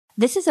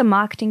This is a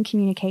marketing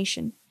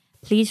communication.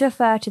 Please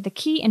refer to the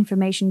Key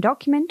Information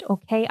Document, or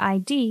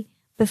KID,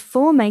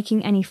 before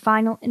making any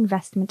final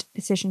investment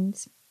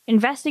decisions.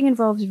 Investing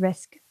involves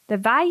risk. The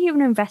value of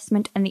an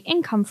investment and the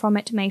income from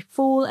it may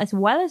fall as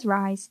well as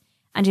rise,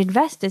 and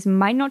investors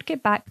might not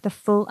get back the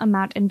full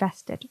amount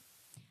invested.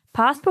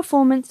 Past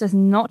performance does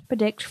not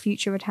predict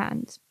future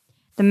returns.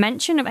 The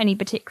mention of any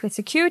particular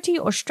security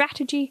or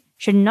strategy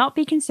should not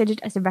be considered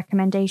as a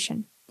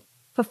recommendation.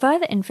 For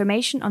further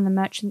information on the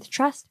Merchants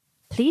Trust,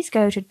 please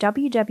go to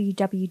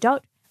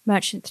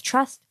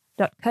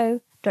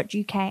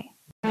www.merchantstrust.co.uk.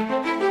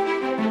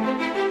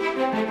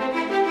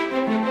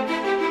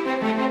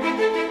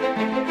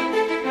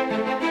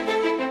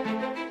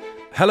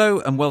 Hello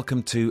and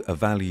welcome to A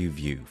Value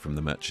View from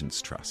the Merchants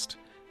Trust.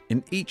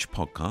 In each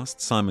podcast,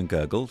 Simon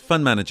Gergel,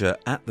 fund manager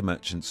at the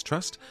Merchants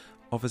Trust,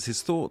 offers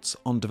his thoughts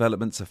on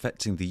developments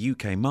affecting the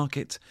UK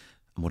market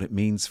and what it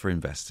means for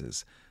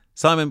investors.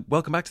 Simon,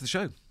 welcome back to the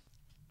show.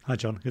 Hi,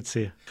 John. Good to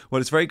see you.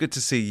 Well, it's very good to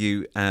see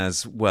you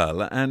as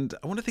well. And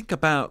I want to think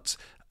about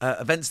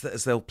events that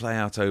as they'll play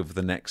out over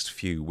the next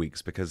few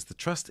weeks, because the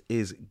Trust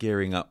is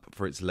gearing up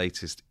for its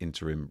latest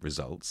interim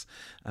results.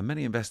 And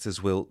many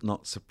investors will,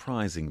 not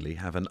surprisingly,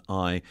 have an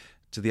eye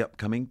to the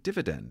upcoming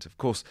dividend. Of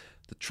course,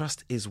 the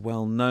Trust is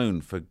well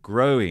known for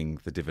growing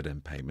the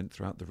dividend payment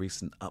throughout the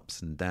recent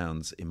ups and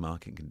downs in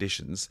market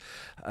conditions.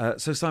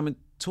 So, Simon,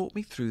 talk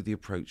me through the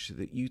approach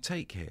that you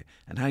take here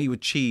and how you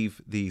achieve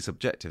these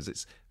objectives.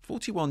 It's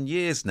 41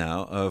 years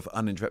now of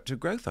uninterrupted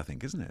growth, I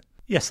think, isn't it?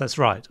 Yes, that's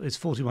right. It's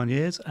 41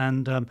 years,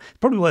 and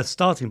probably worth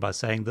starting by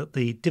saying that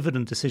the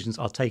dividend decisions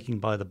are taken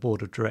by the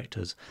board of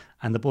directors,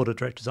 and the board of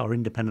directors are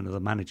independent of the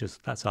managers.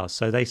 That's us.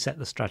 So they set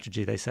the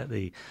strategy, they set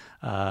the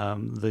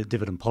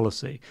dividend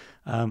policy.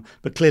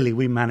 But clearly,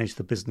 we manage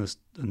the business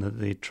and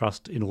the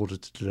trust in order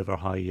to deliver a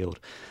high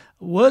yield.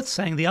 Worth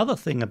saying, the other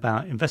thing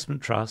about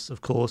investment trusts, of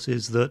course,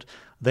 is that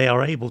they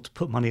are able to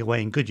put money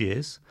away in good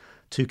years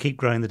to keep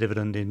growing the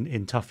dividend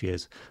in tough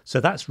years.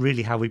 So that's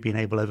really how we've been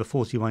able, over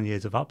 41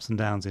 years of ups and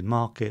downs in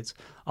markets,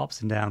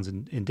 ups and downs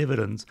in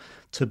dividends,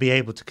 to be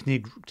able to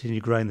continue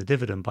growing the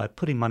dividend by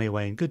putting money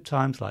away in good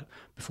times, like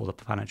before the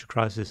financial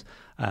crisis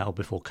or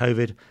before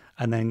COVID,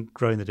 and then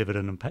growing the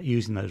dividend and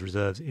using those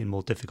reserves in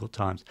more difficult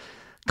times.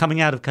 Coming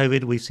out of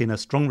COVID, we've seen a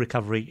strong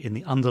recovery in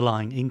the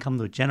underlying income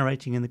that we're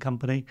generating in the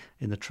company,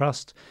 in the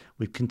trust.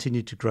 We've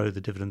continued to grow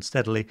the dividend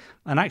steadily.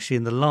 And actually,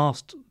 in the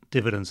last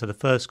dividend, so the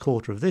first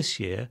quarter of this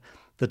year,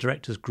 the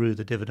directors grew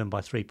the dividend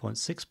by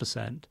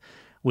 3.6%,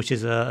 which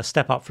is a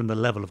step up from the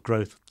level of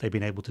growth they've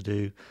been able to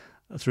do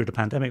through the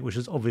pandemic, which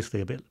is obviously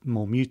a bit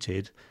more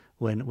muted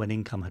when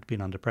income had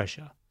been under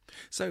pressure.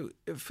 So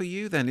for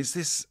you then, is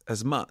this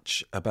as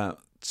much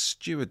about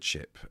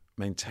stewardship,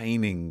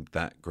 maintaining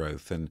that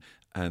growth and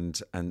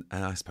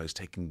I suppose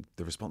taking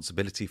the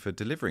responsibility for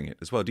delivering it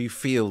as well? Do you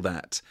feel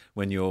that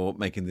when you're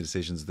making the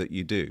decisions that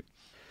you do?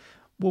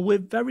 Well, we're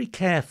very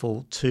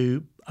careful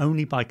to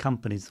only buy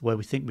companies where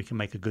we think we can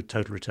make a good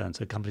total return,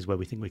 so companies where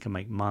we think we can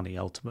make money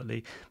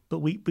ultimately. But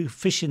we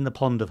fish in the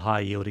pond of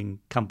high-yielding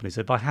companies.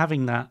 So by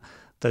having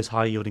those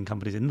high-yielding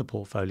companies in the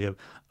portfolio,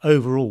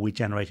 overall we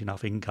generate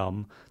enough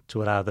income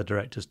to allow the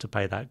directors to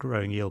pay that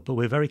growing yield. But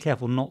we're very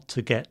careful not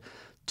to get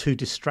too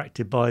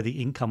distracted by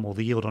the income or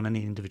the yield on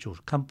any individual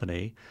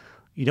company.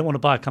 You don't want to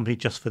buy a company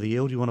just for the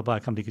yield. You want to buy a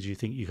company because you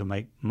think you can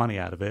make money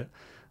out of it.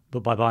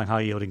 But by buying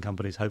high-yielding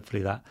companies,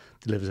 hopefully that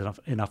delivers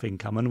enough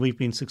income. And we've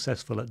been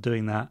successful at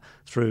doing that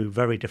through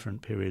very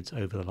different periods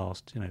over the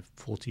last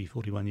 40,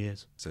 41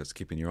 years. So it's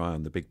keeping your eye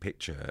on the big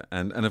picture.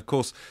 And of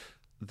course,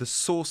 the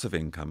source of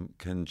income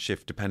can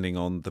shift depending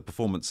on the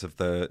performance of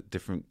the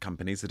different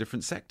companies, the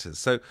different sectors.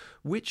 So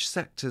which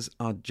sectors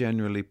are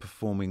generally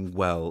performing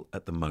well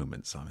at the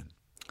moment, Simon?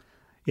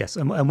 Yes,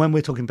 and when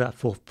we're talking about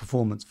for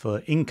performance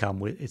for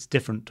income, it's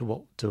different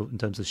to in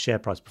terms of share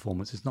price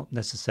performance. It's not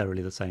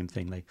necessarily the same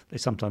thing. They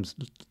sometimes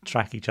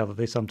track each other.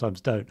 They sometimes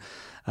don't.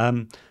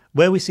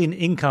 Where we've seen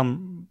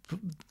income,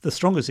 the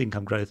strongest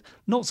income growth,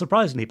 not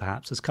surprisingly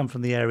perhaps, has come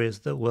from the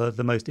areas that were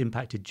the most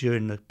impacted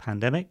during the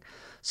pandemic.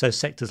 So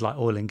sectors like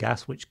oil and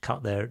gas, which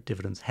cut their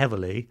dividends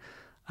heavily,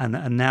 and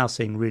are now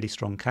seeing really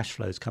strong cash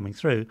flows coming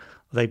through.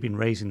 They've been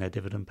raising their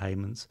dividend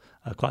payments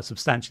quite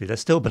substantially. They're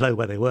still below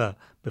where they were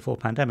before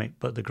pandemic,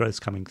 but the growth's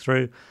coming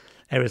through.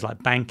 Areas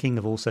like banking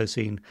have also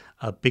seen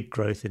a big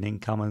growth in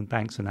income, and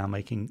banks are now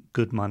making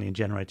good money and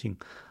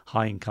generating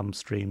high income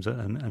streams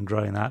and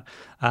growing that.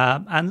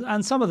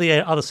 And some of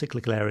the other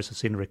cyclical areas have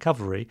seen a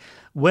recovery.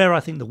 Where I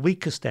think the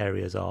weakest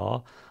areas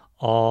are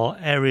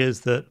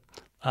areas that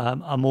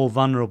are more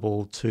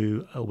vulnerable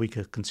to a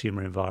weaker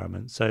consumer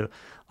environment. So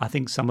I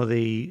think some of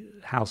the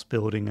house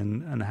building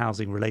and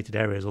housing related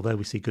areas, although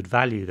we see good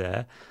value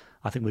there,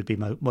 I think we'd be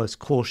most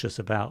cautious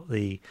about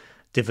the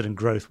dividend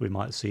growth we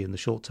might see in the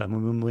short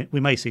term. We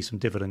may see some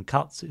dividend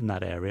cuts in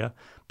that area,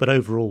 but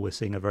overall we're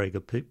seeing a very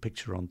good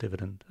picture on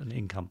dividend and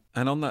income.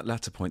 And on that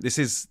latter point, this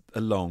is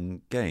a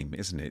long game,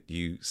 isn't it?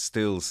 You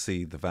still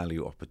see the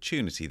value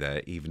opportunity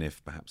there, even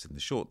if perhaps in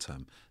the short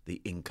term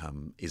the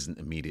income isn't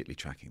immediately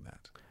tracking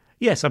that.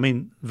 Yes, I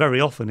mean, very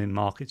often in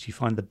markets you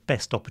find the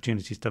best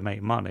opportunities to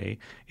make money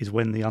is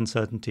when the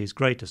uncertainty is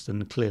greatest.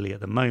 And clearly at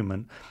the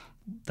moment,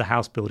 the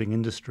house building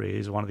industry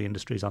is one of the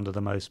industries under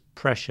the most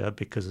pressure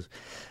because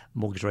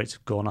mortgage rates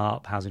have gone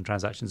up, housing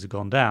transactions have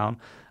gone down,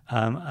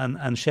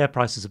 and share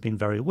prices have been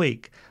very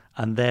weak.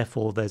 And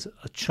therefore there's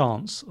a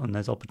chance and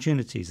there's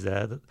opportunities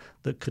there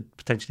that could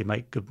potentially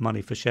make good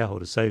money for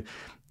shareholders. So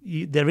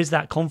there is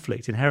that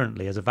conflict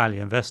inherently as a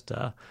value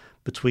investor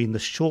between the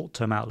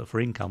short-term outlook for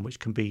income, which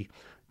can be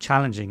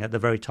challenging at the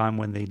very time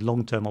when the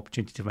long-term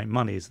opportunity to make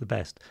money is the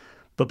best.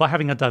 But by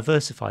having a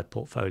diversified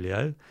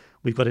portfolio,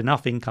 we've got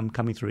enough income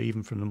coming through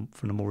even from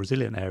the more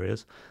resilient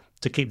areas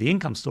to keep the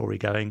income story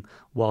going,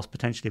 whilst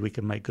potentially we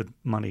can make good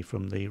money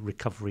from the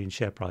recovery in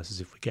share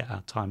prices if we get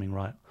our timing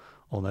right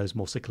on those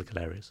more cyclical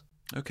areas.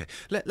 Okay,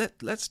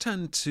 let's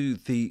turn to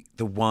the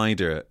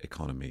wider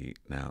economy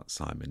now,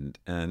 Simon.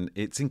 And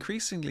it's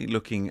increasingly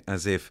looking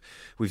as if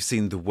we've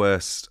seen the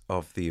worst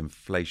of the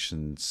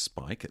inflation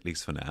spike, at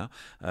least for now.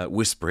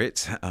 Whisper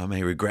it, I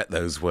may regret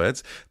those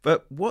words.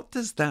 But what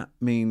does that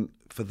mean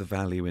for the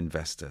value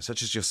investor,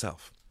 such as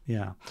yourself?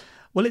 Yeah,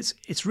 well,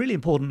 it's really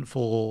important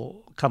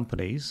for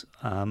companies.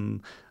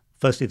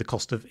 Firstly, the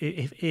cost of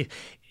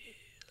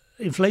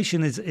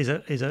inflation is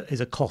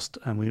a cost,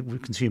 and we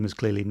consumers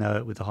clearly know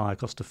it. With the higher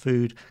cost of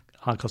food,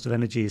 high cost of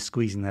energy is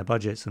squeezing their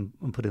budgets and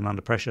putting them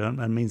under pressure,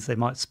 and means they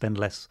might spend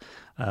less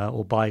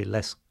or buy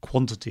less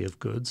quantity of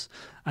goods.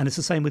 And it's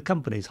the same with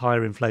companies.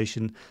 Higher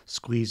inflation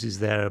squeezes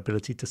their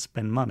ability to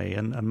spend money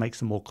and makes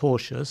them more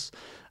cautious.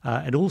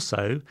 It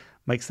also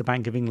makes the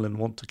Bank of England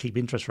want to keep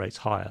interest rates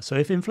higher. So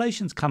if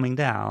inflation's coming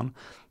down,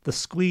 the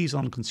squeeze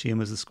on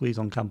consumers, the squeeze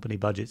on company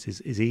budgets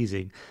is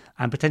easing,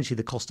 and potentially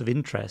the cost of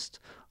interest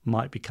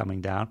might be coming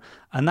down.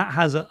 And that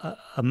has a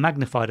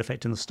magnified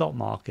effect in the stock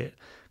market,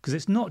 because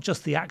it's not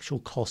just the actual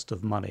cost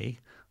of money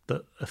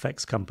that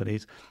affects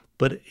companies,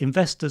 but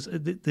investors,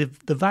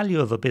 the value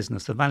of a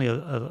business, the value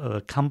of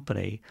a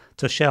company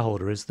to a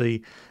shareholder is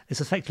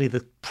effectively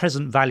the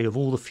present value of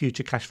all the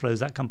future cash flows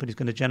that company is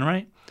going to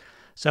generate.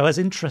 So as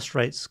interest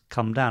rates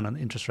come down, and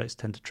interest rates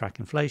tend to track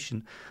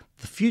inflation,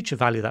 the future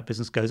value of that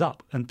business goes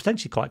up, and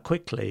potentially quite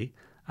quickly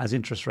as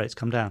interest rates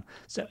come down.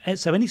 So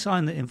any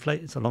sign that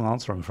inflation, it's a long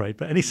answer, I'm afraid,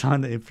 but any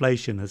sign that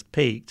inflation has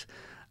peaked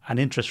and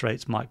interest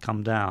rates might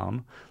come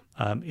down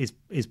is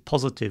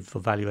positive for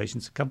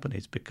valuations of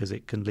companies, because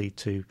it can lead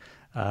to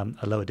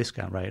a lower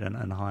discount rate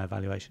and a higher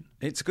valuation.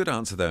 It's a good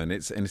answer, though, and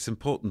it's an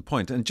important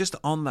point. And just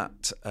on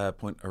that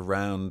point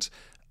around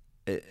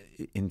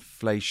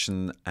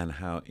inflation and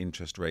how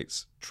interest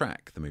rates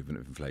track the movement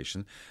of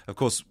inflation. Of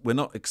course, we're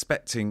not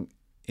expecting,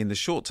 in the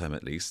short term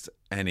at least,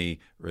 any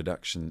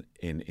reduction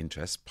in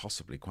interest,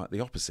 possibly quite the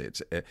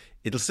opposite.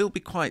 It'll still be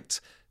quite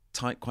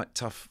tight, quite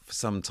tough for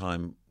some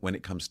time when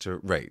it comes to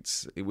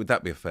rates. Would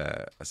that be a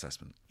fair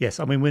assessment?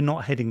 Yes, I mean, we're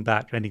not heading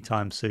back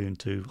anytime soon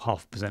to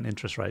 0.5%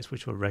 interest rates,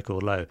 which were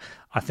record low.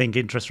 I think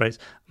interest rates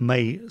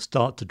may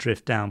start to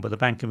drift down, but the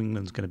Bank of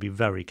England's going to be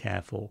very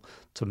careful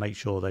to make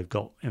sure they've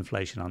got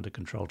inflation under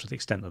control to the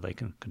extent that they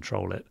can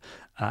control it.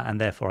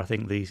 And therefore, I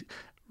think these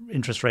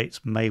interest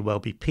rates may well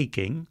be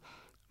peaking,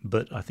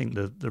 but I think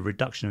the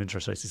reduction of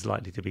interest rates is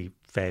likely to be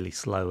fairly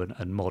slow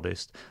and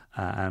modest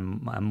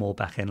and more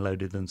back-end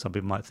loaded than some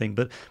people might think.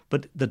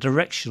 But the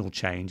directional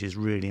change is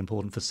really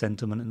important for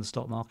sentiment in the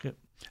stock market.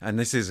 And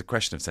this is a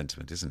question of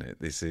sentiment, isn't it?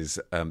 This is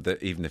that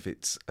even if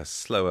it's a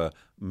slower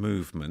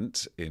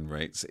movement in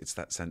rates, it's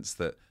that sense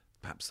that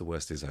perhaps the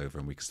worst is over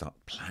and we can start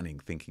planning,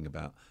 thinking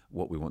about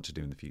what we want to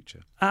do in the future.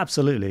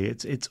 Absolutely.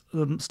 It's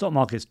the stock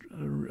markets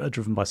are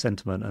driven by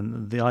sentiment,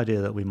 and the idea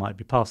that we might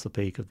be past the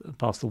peak,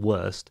 past the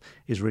worst,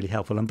 is really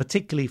helpful, and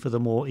particularly for the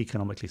more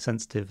economically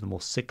sensitive, the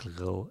more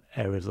cyclical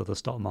areas of the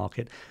stock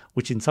market,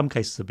 which in some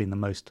cases have been the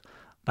most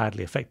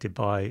badly affected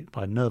by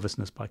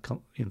nervousness, by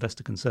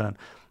investor concern.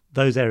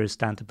 Those areas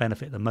stand to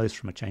benefit the most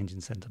from a change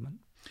in sentiment.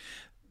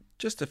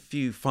 Just a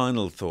few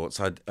final thoughts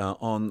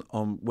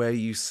on where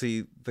you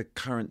see the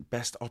current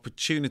best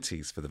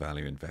opportunities for the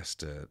value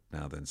investor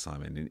now then,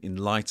 Simon, in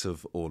light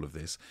of all of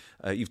this.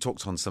 You've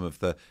talked on some of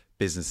the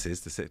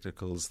businesses, the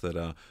cyclicals that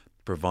are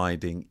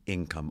providing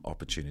income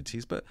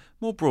opportunities, but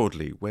more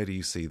broadly, where do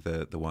you see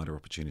the wider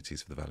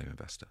opportunities for the value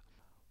investor?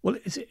 Well,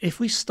 if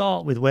we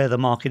start with where the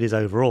market is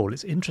overall,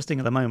 it's interesting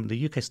at the moment.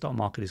 The UK stock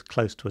market is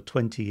close to a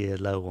 20-year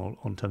low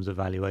on terms of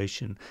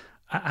valuation.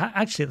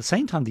 Actually, at the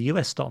same time, the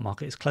US stock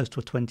market is close to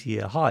a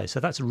 20-year high. So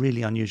that's a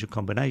really unusual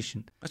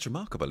combination. That's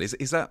remarkable. Is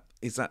that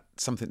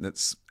something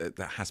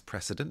that has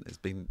precedent? It's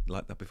been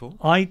like that before?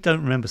 I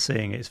don't remember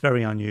seeing it. It's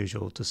very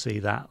unusual to see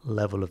that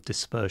level of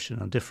dispersion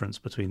and difference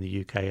between the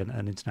UK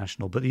and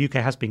international. But the UK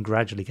has been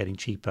gradually getting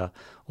cheaper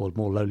or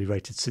more lowly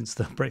rated since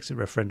the Brexit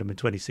referendum in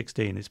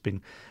 2016. It's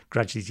been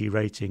gradually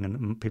derating,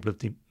 and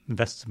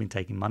investors have been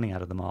taking money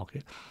out of the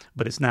market,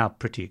 but it's now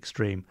pretty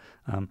extreme.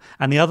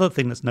 And the other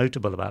thing that's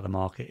notable about the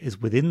market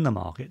is within the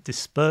market,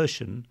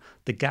 dispersion,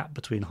 the gap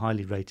between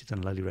highly rated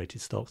and lowly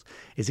rated stocks,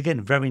 is again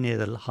very near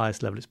the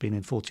highest level it's been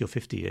in 40 or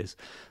 50 years.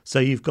 So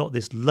you've got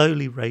this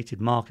lowly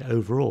rated market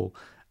overall,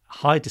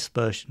 high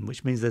dispersion,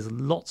 which means there's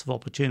lots of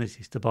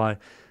opportunities to buy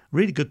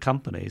really good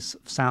companies,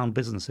 sound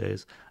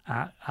businesses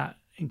at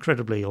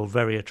incredibly or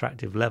very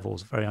attractive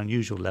levels, very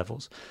unusual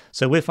levels.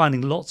 So we're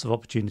finding lots of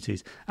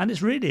opportunities, and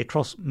it's really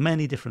across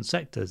many different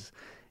sectors.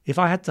 If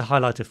I had to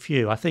highlight a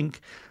few, I think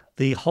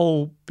the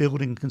whole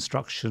building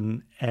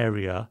construction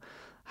area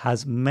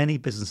has many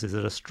businesses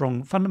that are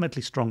strong,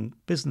 fundamentally strong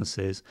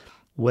businesses,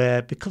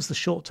 where because the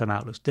short-term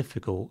outlook's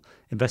difficult,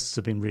 investors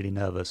have been really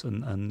nervous,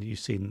 and you've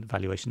seen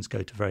valuations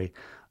go to very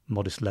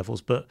modest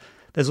levels. But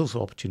there's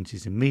also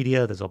opportunities in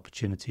media, there's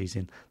opportunities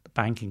in the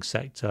banking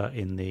sector,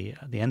 in the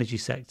energy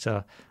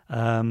sector,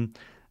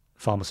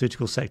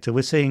 pharmaceutical sector.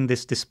 We're seeing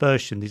this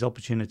dispersion, these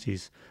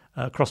opportunities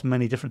across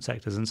many different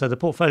sectors. And so the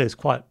portfolio is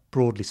quite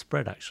broadly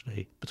spread,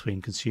 actually,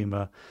 between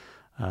consumer,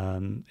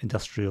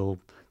 industrial,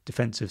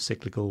 defensive,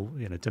 cyclical,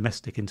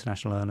 domestic,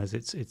 international earners.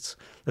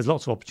 There's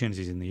lots of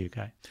opportunities in the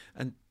UK.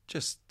 And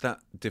just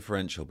that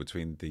differential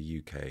between the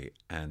UK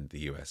and the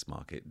US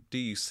market, do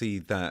you see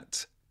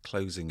that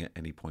closing at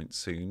any point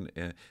soon?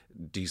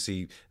 Do you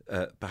see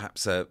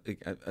perhaps a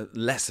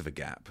less of a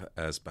gap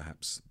as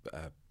perhaps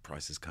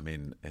prices come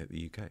in at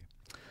the UK?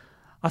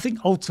 I think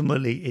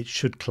ultimately it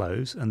should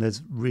close, and there's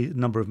a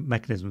number of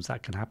mechanisms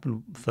that can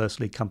happen.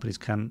 Firstly, companies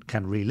can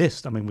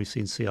relist. I mean, we've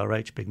seen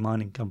CRH, big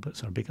mining company,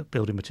 big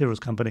building materials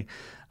company,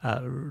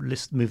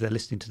 move their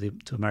listing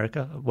to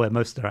America, where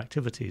most of their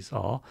activities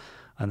are,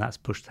 and that's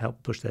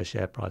helped push their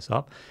share price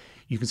up.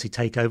 You can see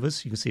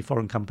takeovers. You can see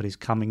foreign companies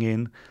coming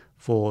in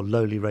for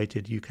lowly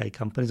rated UK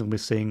companies, and we're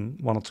seeing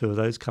one or two of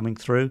those coming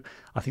through.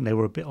 I think they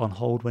were a bit on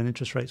hold when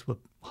interest rates were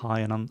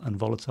high and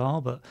volatile,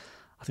 but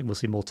I think we'll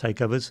see more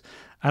takeovers.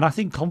 And I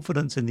think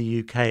confidence in the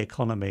UK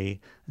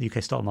economy, the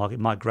UK stock market,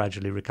 might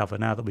gradually recover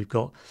now that we've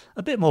got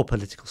a bit more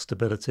political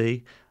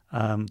stability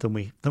than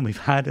we've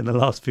had in the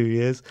last few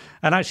years.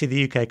 And actually,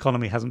 the UK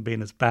economy hasn't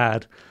been as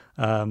bad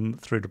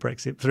through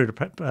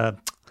the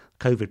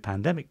COVID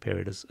pandemic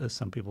period as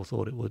some people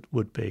thought it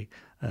would be,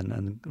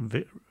 and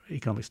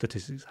economic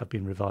statistics have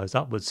been revised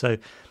upwards. So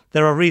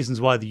there are reasons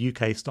why the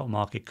UK stock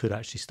market could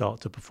actually start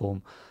to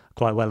perform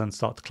quite well and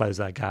start to close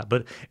that gap.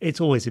 But it's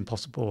always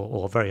impossible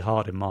or very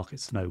hard in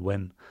markets to know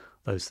when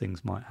those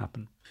things might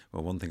happen.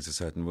 Well, one thing's for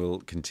certain, we'll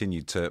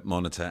continue to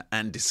monitor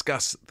and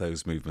discuss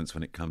those movements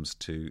when it comes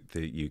to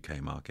the UK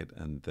market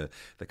and the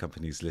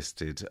companies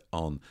listed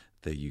on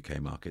the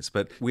UK markets.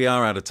 But we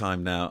are out of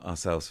time now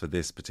ourselves for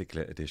this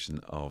particular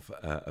edition of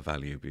A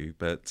Value View.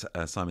 But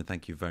Simon,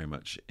 thank you very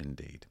much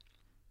indeed.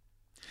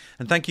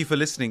 And thank you for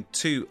listening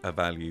to A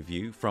Value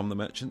View from the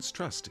Merchants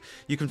Trust.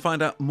 You can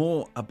find out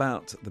more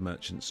about the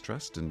Merchants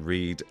Trust and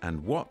read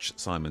and watch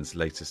Simon's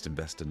latest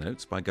investor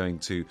notes by going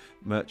to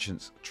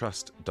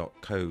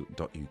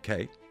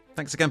merchantstrust.co.uk.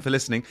 Thanks again for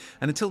listening,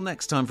 and until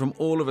next time, from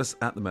all of us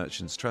at the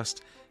Merchants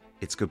Trust,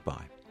 it's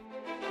goodbye.